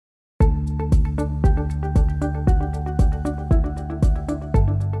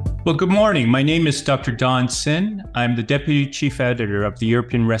Well, good morning. My name is Dr. Don Sin. I'm the Deputy Chief Editor of the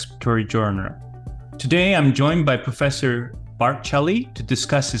European Respiratory Journal. Today, I'm joined by Professor Bartolome Celli to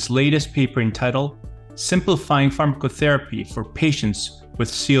discuss his latest paper entitled Simplifying Pharmacotherapy for Patients with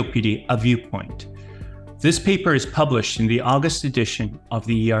COPD, a Viewpoint. This paper is published in the August edition of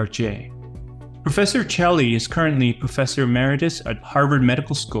the ERJ. Professor Celli is currently Professor Emeritus at Harvard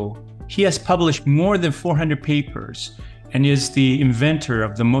Medical School. He has published more than 400 papers and is the inventor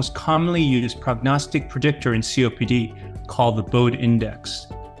of the most commonly used prognostic predictor in COPD called the Bode Index.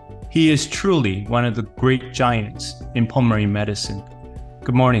 He is truly one of the great giants in pulmonary medicine.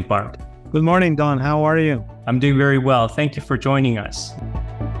 Good morning, Bart. Good morning, Don. How are you? I'm doing very well. Thank you for joining us.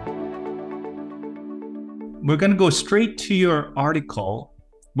 We're going to go straight to your article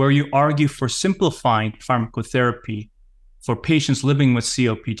where you argue for simplifying pharmacotherapy for patients living with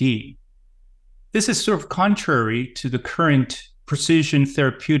COPD. This is sort of contrary to the current precision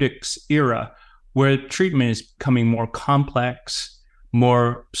therapeutics era, where treatment is becoming more complex,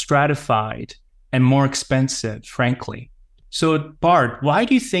 more stratified, and more expensive, frankly. So, Bart, why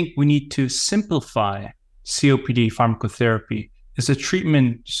do you think we need to simplify COPD pharmacotherapy? Is the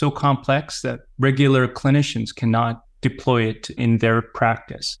treatment so complex that regular clinicians cannot deploy it in their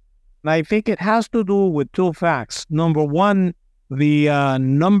practice? I think it has to do with two facts. Number one, the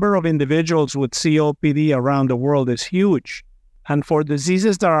number of individuals with COPD around the world is huge. And for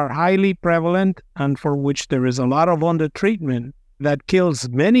diseases that are highly prevalent and for which there is a lot of undertreatment that kills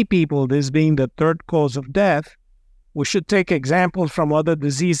many people, this being the third cause of death, we should take examples from other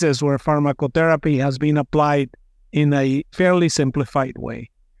diseases where pharmacotherapy has been applied in a fairly simplified way.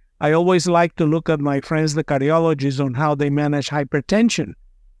 I always like to look at my friends, the cardiologists, on how they manage hypertension.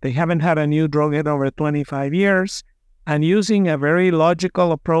 They haven't had a new drug in over 25 years. And using a very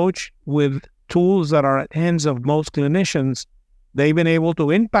logical approach with tools that are at hands of most clinicians, they've been able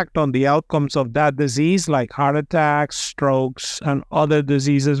to impact on the outcomes of that disease, like heart attacks, strokes, and other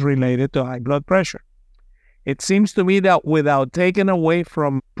diseases related to high blood pressure. It seems to me that without taking away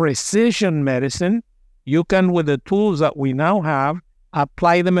from precision medicine, you can, with the tools that we now have,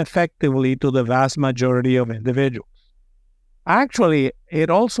 apply them effectively to the vast majority of individuals. Actually,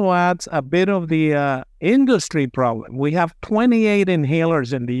 it also adds a bit of the industry problem. We have 28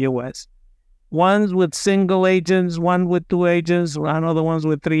 inhalers in the U.S., ones with single agents, one with two agents, another ones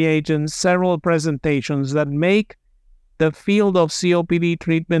with three agents, several presentations that make the field of COPD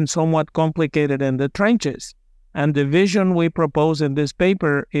treatment somewhat complicated in the trenches. And the vision we propose in this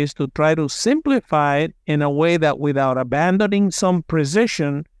paper is to try to simplify it in a way that without abandoning some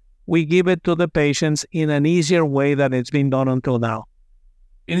precision, we give it to the patients in an easier way than it's been done until now.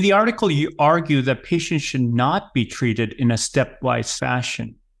 In the article, you argue that patients should not be treated in a stepwise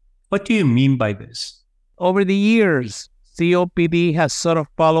fashion. What do you mean by this? Over the years, COPD has sort of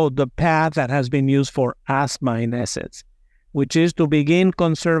followed the path that has been used for asthma in essence, which is to begin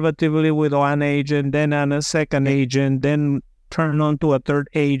conservatively with one agent, then on a second agent, then turn on to a third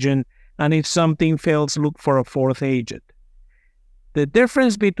agent, and if something fails, look for a fourth agent. The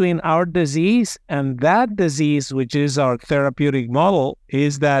difference between our disease and that disease, which is our therapeutic model,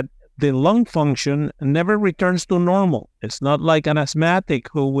 is that the lung function never returns to normal. It's not like an asthmatic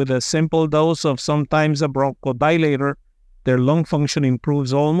who, with a simple dose of sometimes a bronchodilator, their lung function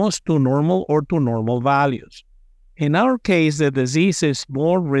improves almost to normal or to normal values. In our case, the disease is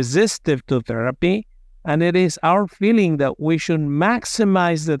more resistive to therapy, and it is our feeling that we should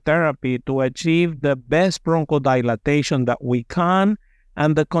maximize the therapy to achieve the best bronchodilation that we can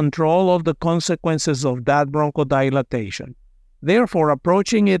and the control of the consequences of that bronchodilation. Therefore,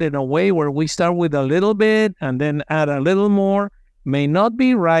 approaching it in a way where we start with a little bit and then add a little more may not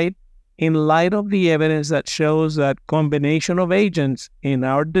be right in light of the evidence that shows that combination of agents in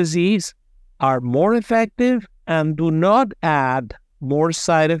our disease are more effective and do not add more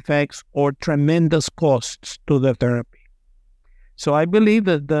side effects or tremendous costs to the therapy. So I believe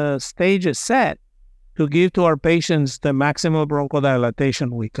that the stage is set to give to our patients the maximum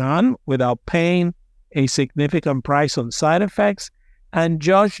bronchodilation we can without paying a significant price on side effects, and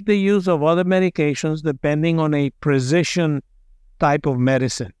judge the use of other medications depending on a precision type of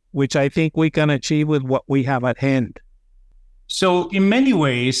medicine, which I think we can achieve with what we have at hand. So in many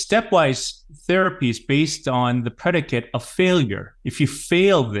ways, stepwise therapy is based on the predicate of failure. If you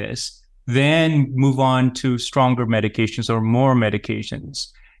fail this, then move on to stronger medications or more medications.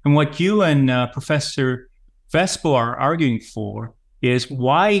 And what you and Professor Vespo are arguing for is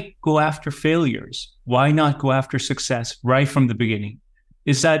why go after failures? Why not go after success right from the beginning?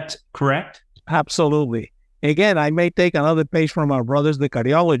 Is that correct? Absolutely. Again, I may take another page from our brothers, the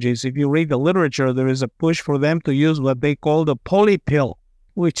cardiologists. If you read the literature, there is a push for them to use what they call the poly pill.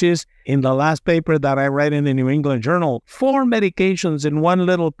 which is in the last paper that I read in the New England Journal, 4 medications in one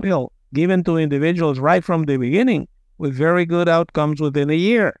little pill given to individuals right from the beginning with very good outcomes within a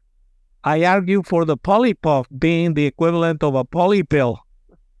year. I argue for the polypuff being the equivalent of a polypill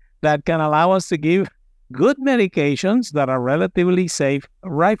that can allow us to give good medications that are relatively safe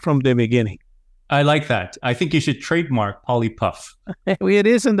right from the beginning. I like that. I think you should trademark polypuff. It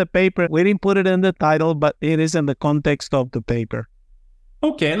is in the paper. We didn't put it in the title, but it is in the context of the paper.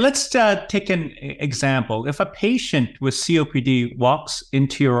 Okay, let's take an example. If a patient with COPD walks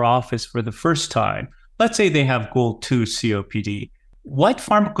into your office for the first time, let's say they have Gold 2 COPD, what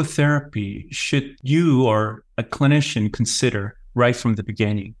pharmacotherapy should you or a clinician consider right from the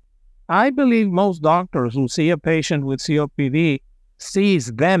beginning? I believe most doctors who see a patient with COPD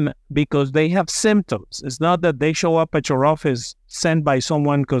sees them because they have symptoms. It's not that they show up at your office sent by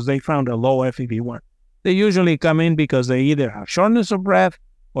someone because they found a low FEV1. They usually come in because they either have shortness of breath,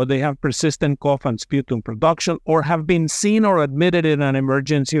 or they have persistent cough and sputum production, or have been seen or admitted in an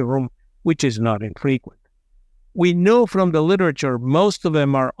emergency room, which is not infrequent. We know from the literature most of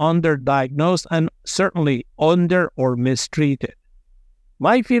them are underdiagnosed and certainly under or mistreated.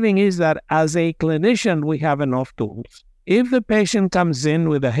 My feeling is that as a clinician, we have enough tools. If the patient comes in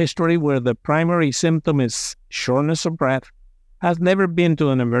with a history where the primary symptom is shortness of breath, has never been to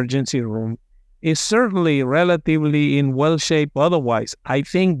an emergency room, is certainly relatively in well shape otherwise, I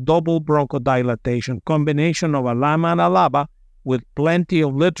think double bronchodilation, combination of a LAMA and a LABA, with plenty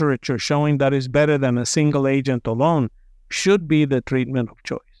of literature showing that is better than a single agent alone, should be the treatment of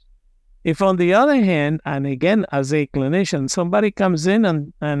choice. If on the other hand, and again as a clinician, somebody comes in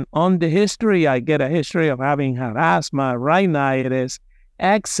and on the history, I get a history of having had asthma, rhinitis,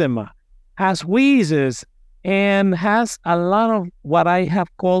 eczema, has wheezes, and has a lot of what I have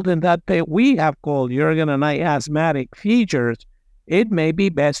called in that we have called, Jürgen and I, asthmatic features, it may be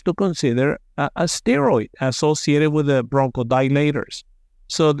best to consider a steroid associated with the bronchodilators.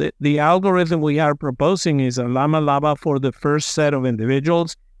 So the algorithm we are proposing is a LAMA-LABA for the first set of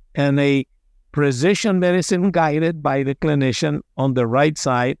individuals and a precision medicine guided by the clinician on the right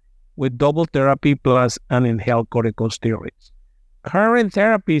side with double therapy plus an inhaled corticosteroids. Current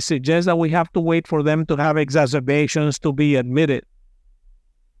therapy suggests that we have to wait for them to have exacerbations to be admitted.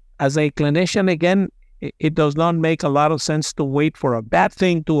 As a clinician, again, it does not make a lot of sense to wait for a bad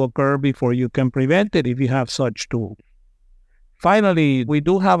thing to occur before you can prevent it if you have such tools. Finally, we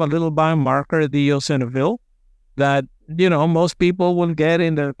do have a little biomarker, the eosinophil, that most people will get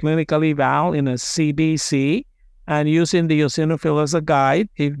in their clinical eval in a CBC, and using the eosinophil as a guide.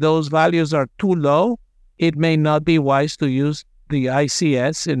 If those values are too low, it may not be wise to use the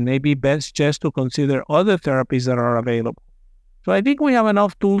ICS. It may be best just to consider other therapies that are available. So I think we have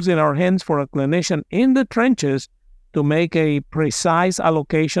enough tools in our hands for a clinician in the trenches to make a precise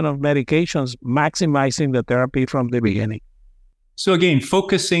allocation of medications, maximizing the therapy from the beginning. So again,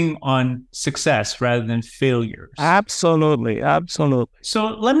 focusing on success rather than failures. Absolutely, absolutely. So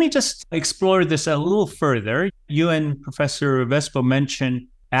let me just explore this a little further. You and Professor Vespo mentioned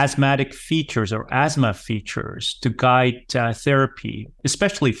asthmatic features or asthma features to guide therapy,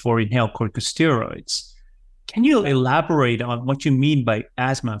 especially for inhaled corticosteroids. Can you elaborate on what you mean by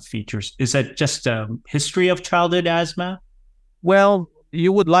asthma features? Is that just a history of childhood asthma? Well,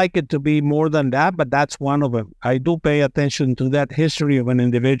 you would like it to be more than that, but that's one of them. I do pay attention to that history of an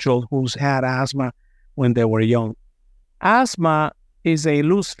individual who's had asthma when they were young. Asthma is a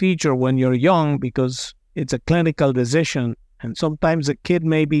loose feature when you're young because it's a clinical decision, and sometimes a kid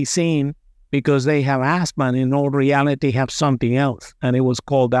may be seen because they have asthma and in all reality have something else, and it was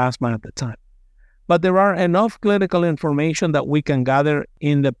called asthma at the time. But there are enough clinical information that we can gather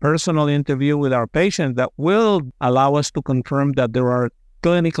in the personal interview with our patient that will allow us to confirm that there are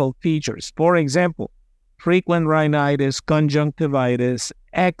clinical features. For example, frequent rhinitis, conjunctivitis,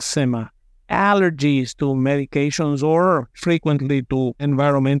 eczema, allergies to medications or frequently to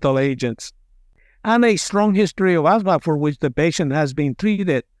environmental agents, and a strong history of asthma for which the patient has been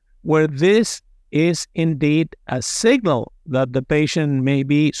treated, where this is indeed a signal that the patient may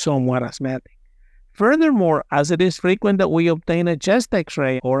be somewhat asthmatic. Furthermore, as it is frequent that we obtain a chest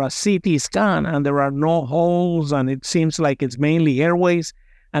x-ray or a CT scan and there are no holes and it seems like it's mainly airways,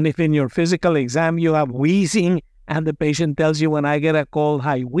 and if in your physical exam you have wheezing and the patient tells you when I get a cold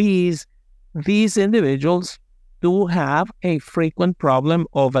I wheeze, these individuals do have a frequent problem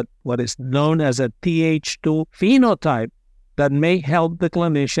of what is known as a Th2 phenotype that may help the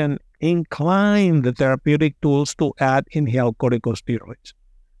clinician incline the therapeutic tools to add inhaled corticosteroids.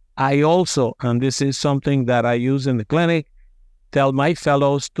 I also, and this is something that I use in the clinic, tell my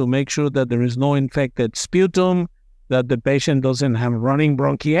fellows to make sure that there is no infected sputum, that the patient doesn't have running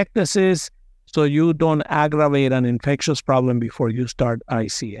bronchiectasis, so you don't aggravate an infectious problem before you start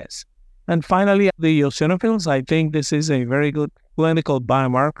ICS. And finally, the eosinophils, I think this is a very good clinical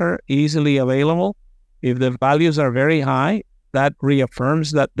biomarker, easily available. If the values are very high, that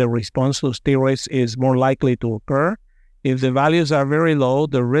reaffirms that the response to steroids is more likely to occur. If the values are very low,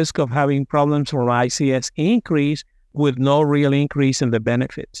 the risk of having problems from ICS increase with no real increase in the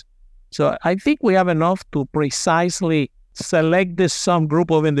benefits. So I think we have enough to precisely select this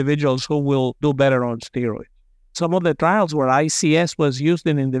subgroup of individuals who will do better on steroids. Some of the trials where ICS was used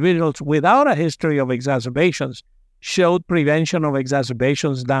in individuals without a history of exacerbations showed prevention of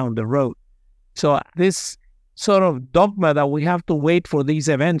exacerbations down the road. So this sort of dogma that we have to wait for these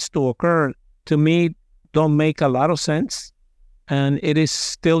events to occur, to me, don't make a lot of sense. And it is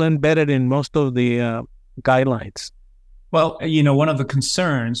still embedded in most of the guidelines. Well, one of the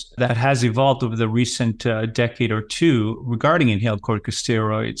concerns that has evolved over the recent decade or two regarding inhaled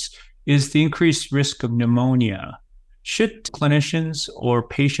corticosteroids is the increased risk of pneumonia. Should clinicians or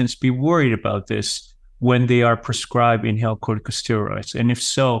patients be worried about this when they are prescribed inhaled corticosteroids? And if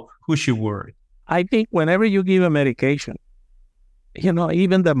so, who should worry? I think whenever you give a medication,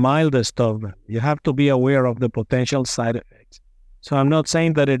 even the mildest of them, you have to be aware of the potential side effects. So I'm not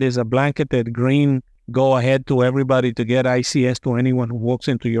saying that it is a blanketed green go ahead to everybody to get ICS to anyone who walks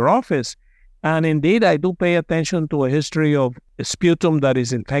into your office. And indeed, I do pay attention to a history of sputum that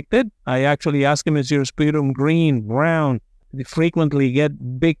is infected. I actually ask him, is your sputum green, brown? They frequently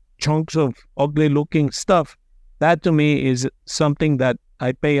get big chunks of ugly looking stuff. That to me is something that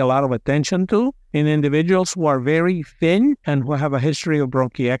I pay a lot of attention to in individuals who are very thin and who have a history of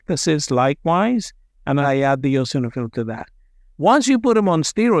bronchiectasis likewise, and I add the eosinophil to that. Once you put them on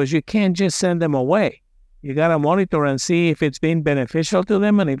steroids, you can't just send them away. You got to monitor and see if it's been beneficial to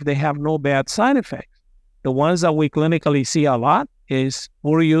them and if they have no bad side effects. The ones that we clinically see a lot is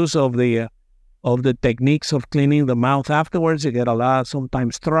poor use of the techniques of cleaning the mouth afterwards. You get a lot,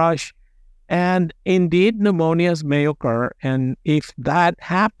 sometimes thrush. And indeed, pneumonias may occur. And if that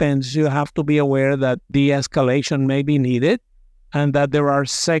happens, you have to be aware that de-escalation may be needed and that there are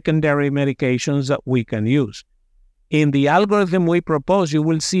secondary medications that we can use. In the algorithm we propose, you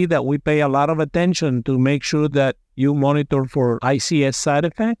will see that we pay a lot of attention to make sure that you monitor for ICS side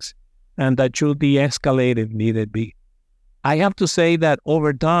effects and that you de-escalate if needed be. I have to say that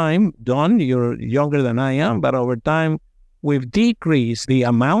over time, Don, you're younger than I am, but over time, we've decreased the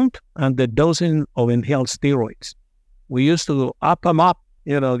amount and the dosing of inhaled steroids. We used to up them up,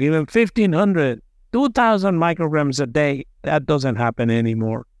 give them 1,500, 2,000 micrograms a day. That doesn't happen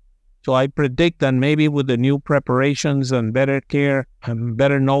anymore. So I predict that maybe with the new preparations and better care and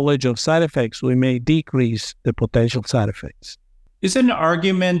better knowledge of side effects, we may decrease the potential side effects. Is it an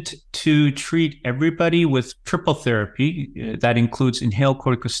argument to treat everybody with triple therapy that includes inhaled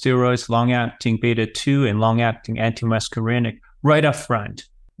corticosteroids, long-acting beta-2, and long-acting antimuscarinic right up front?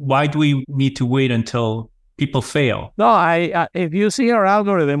 Why do we need to wait until people fail? No, if you see our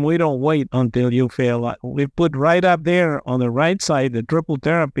algorithm, we don't wait until you fail. We put right up there on the right side the triple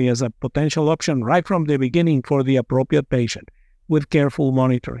therapy as a potential option right from the beginning for the appropriate patient with careful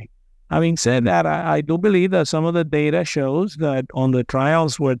monitoring. Having said that, I do believe that some of the data shows that on the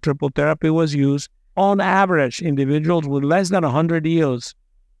trials where triple therapy was used, on average, individuals with less than 100 EOs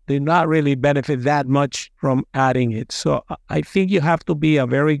did not really benefit that much from adding it. So I think you have to be a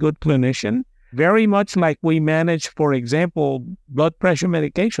very good clinician, very much like we manage, for example, blood pressure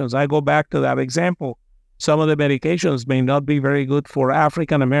medications. I go back to that example. Some of the medications may not be very good for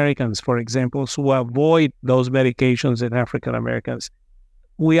African Americans, for example, so avoid those medications in African Americans.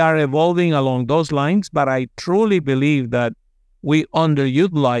 We are evolving along those lines, but I truly believe that we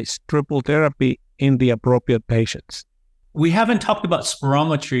underutilize triple therapy in the appropriate patients. We haven't talked about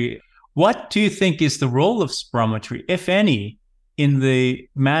spirometry. What do you think is the role of spirometry, if any, in the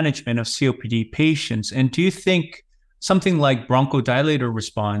management of COPD patients? And do you think something like bronchodilator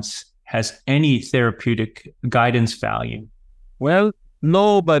response has any therapeutic guidance value? Well,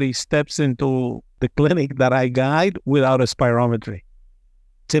 nobody steps into the clinic that I guide without a spirometry.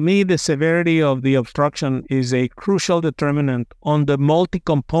 To me, the severity of the obstruction is a crucial determinant on the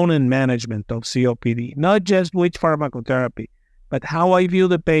multi-component management of COPD, not just which pharmacotherapy, but how I view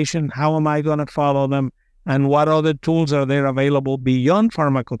the patient, how am I going to follow them, and what other tools are there available beyond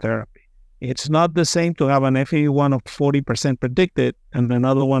pharmacotherapy. It's not the same to have an FEV1 of 40% predicted and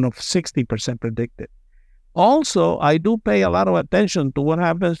another one of 60% predicted. Also, I do pay a lot of attention to what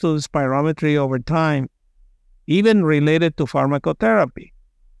happens to the spirometry over time, even related to pharmacotherapy.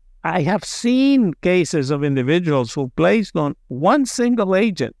 I have seen cases of individuals who placed on one single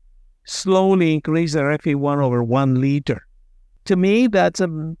agent slowly increase their FE1 over 1 liter. To me, that's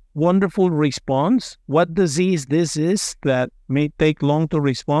a wonderful response. What disease this is that may take long to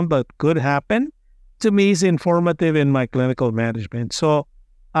respond but could happen, to me is informative in my clinical management. So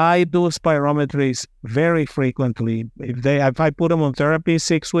I do spirometries very frequently. If I put them on therapy,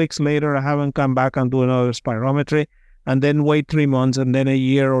 6 weeks later, I haven't come back and do another spirometry, and then wait 3 months and then a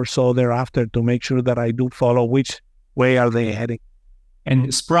year or so thereafter to make sure that I do follow which way are they heading. And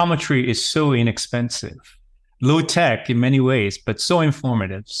spirometry is so inexpensive, low tech in many ways, but so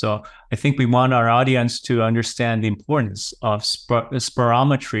informative. So I think we want our audience to understand the importance of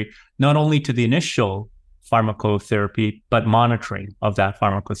spirometry, not only to the initial pharmacotherapy, but monitoring of that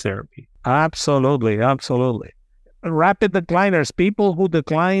pharmacotherapy. Absolutely. Rapid decliners, people who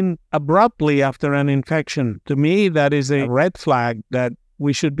decline abruptly after an infection, to me, that is a red flag that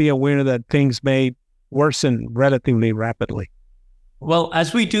we should be aware that things may worsen relatively rapidly. Well,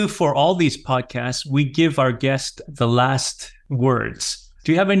 as we do for all these podcasts, we give our guest the last words.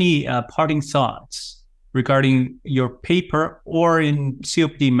 Do you have any parting thoughts regarding your paper or in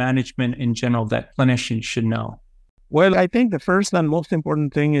COPD management in general that clinicians should know? Well, I think the first and most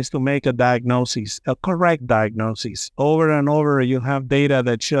important thing is to make a diagnosis, a correct diagnosis. Over and over, you have data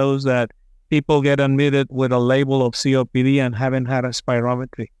that shows that people get admitted with a label of COPD and haven't had a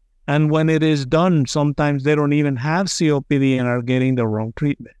spirometry. And when it is done, sometimes they don't even have COPD and are getting the wrong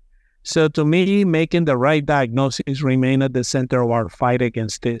treatment. So to me, making the right diagnosis remain at the center of our fight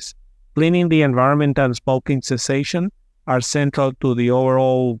against this. Cleaning the environment and smoking cessation are central to the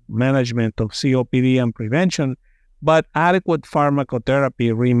overall management of COPD and prevention, but adequate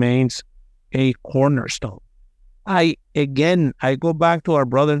pharmacotherapy remains a cornerstone. I go back to our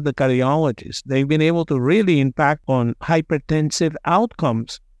brothers, the cardiologists. They've been able to really impact on hypertensive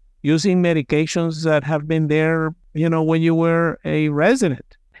outcomes using medications that have been there, when you were a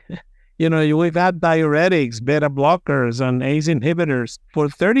resident. We've had diuretics, beta blockers, and ACE inhibitors for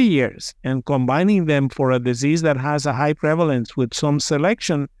 30 years, and combining them for a disease that has a high prevalence with some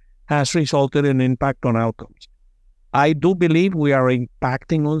selection has resulted in impact on outcomes. I do believe we are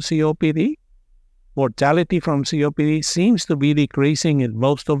impacting on COPD. Mortality from COPD seems to be decreasing in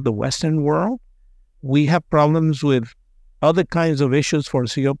most of the Western world. We have problems with other kinds of issues for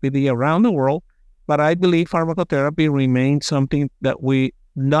COPD around the world, but I believe pharmacotherapy remains something that we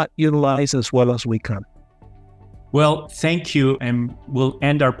not utilize as well as we can. Well, thank you. And we'll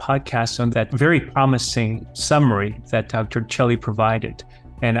end our podcast on that very promising summary that Dr. Celli provided.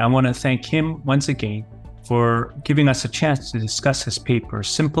 And I want to thank him once again for giving us a chance to discuss his paper,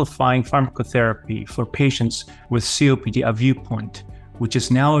 Simplifying Pharmacotherapy for Patients with COPD, a Viewpoint, which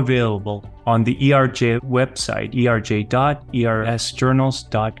is now available on the ERJ website,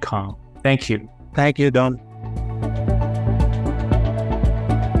 erj.ersjournals.com. Thank you. Thank you, Don.